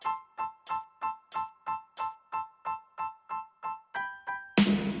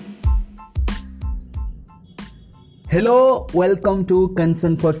Hello, welcome to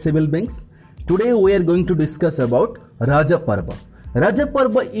Concern for Civil Beings. Today we are going to discuss about Raja Parva. Raja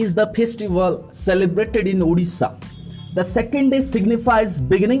Parva is the festival celebrated in Odisha. The second day signifies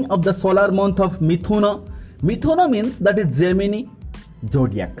beginning of the solar month of Mithuna. Mithuna means that is Gemini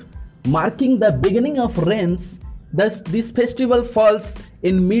zodiac, marking the beginning of rains. Thus, this festival falls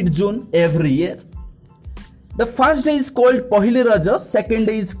in mid-June every year. The first day is called Pahili Raja, second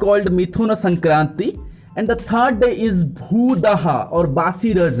day is called Mithuna Sankranti, and the third day is Bhudaha or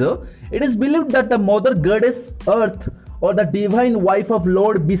Basi Raja. It is believed that the mother goddess Earth or the divine wife of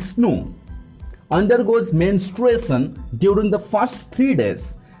Lord Vishnu undergoes menstruation during the first 3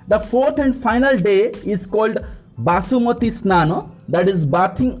 days. The fourth and final day is called Basumati Snana, that is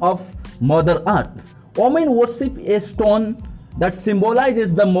bathing of Mother Earth. Women worship a stone that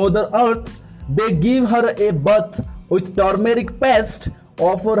symbolizes the Mother Earth. They give her a bath with turmeric paste,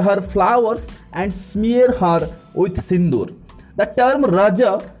 offer her flowers and smear her with sindoor. The term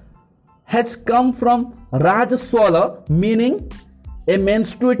Raja has come from Rajaswala, meaning a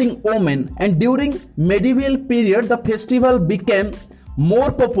menstruating woman, and during medieval period the festival became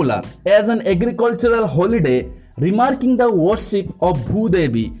more popular as an agricultural holiday, remarking the worship of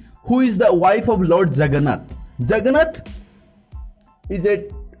Bhudevi, who is the wife of Lord Jagannath. Jagannath is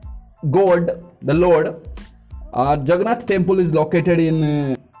a god, the Lord. Jagannath temple is located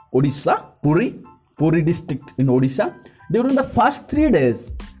in Odisha, Puri district in Odisha. During the first 3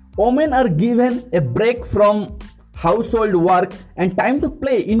 days, women are given a break from household work and time to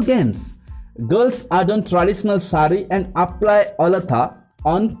play in games. Girls adorn traditional sari and apply alatha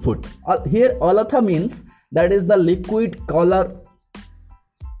on foot. Here alatha means that is the liquid color.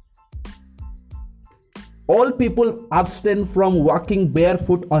 All people abstain from walking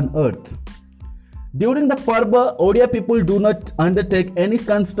barefoot on earth. During the Parva, Odia people do not undertake any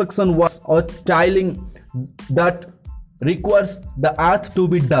construction work or tiling that requires the earth to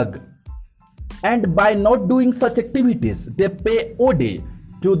be dug. And by not doing such activities, they pay ode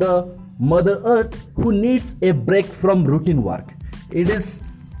to the Mother Earth, who needs a break from routine work. It is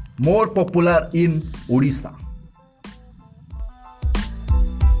more popular in Odisha.